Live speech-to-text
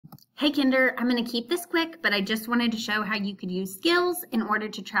Hey Kinder, I'm going to keep this quick, but I just wanted to show how you could use skills in order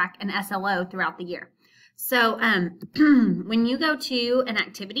to track an SLO throughout the year. So when you go to an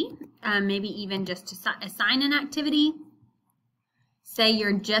activity, maybe even just to assign an activity, say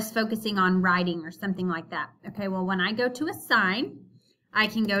you're just focusing on writing or something like that. Okay, well when I go to assign, I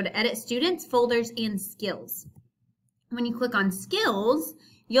can go to edit students, folders, and skills. When you click on skills,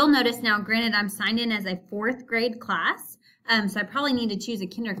 you'll notice now, granted I'm signed in as a 4th grade class, so I probably need to choose a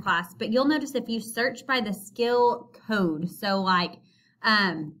kinder class, but you'll notice if you search by the skill code, so like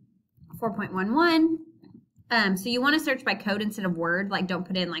 4.11, so you want to search by code instead of word, like don't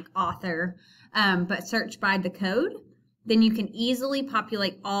put in like author, but search by the code, then you can easily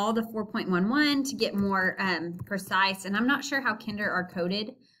populate all the 4.11 to get more precise, and I'm not sure how kinder are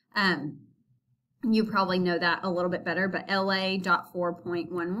coded. You probably know that a little bit better, but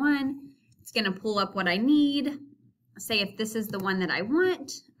LA.4.11, it's going to pull up what I need. Say if this is the one that I want,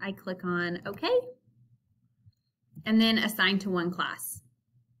 I click on OK, and then assign to one class.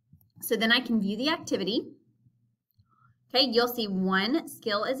 So then I can view the activity. Okay, you'll see one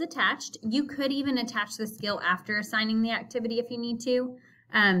skill is attached. You could even attach the skill after assigning the activity if you need to,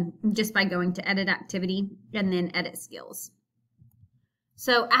 just by going to edit activity and then edit skills.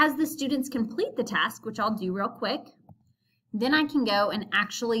 So as the students complete the task, which I'll do real quick, then I can go and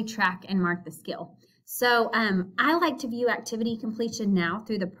actually track and mark the skill. So I like to view activity completion now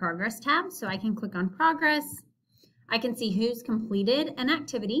through the progress tab. So I can click on progress. I can see who's completed an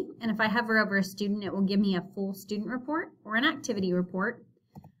activity. And if I hover over a student, it will give me a full student report or an activity report.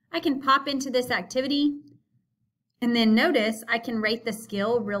 I can pop into this activity and then notice I can rate the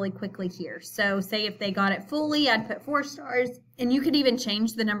skill really quickly here. So say if they got it fully, I'd put 4 stars, and you could even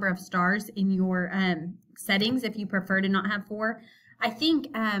change the number of stars in your settings if you prefer to not have 4. I think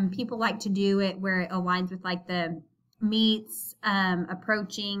people like to do it where it aligns with like the meets,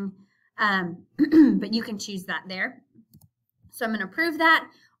 approaching, but you can choose that there. So I'm going to approve that.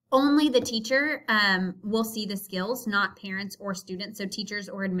 Only the teacher will see the skills, not parents or students. So teachers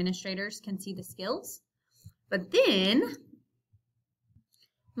or administrators can see the skills. But then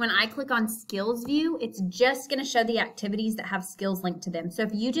when I click on skills view, it's just going to show the activities that have skills linked to them. So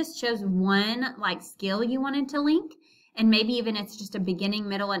if you just chose one like skill you wanted to link, and maybe even it's just a beginning,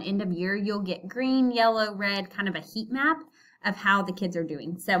 middle, and end of year, you'll get green, yellow, red, kind of a heat map of how the kids are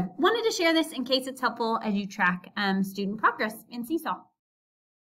doing. So wanted to share this in case it's helpful as you track student progress in Seesaw.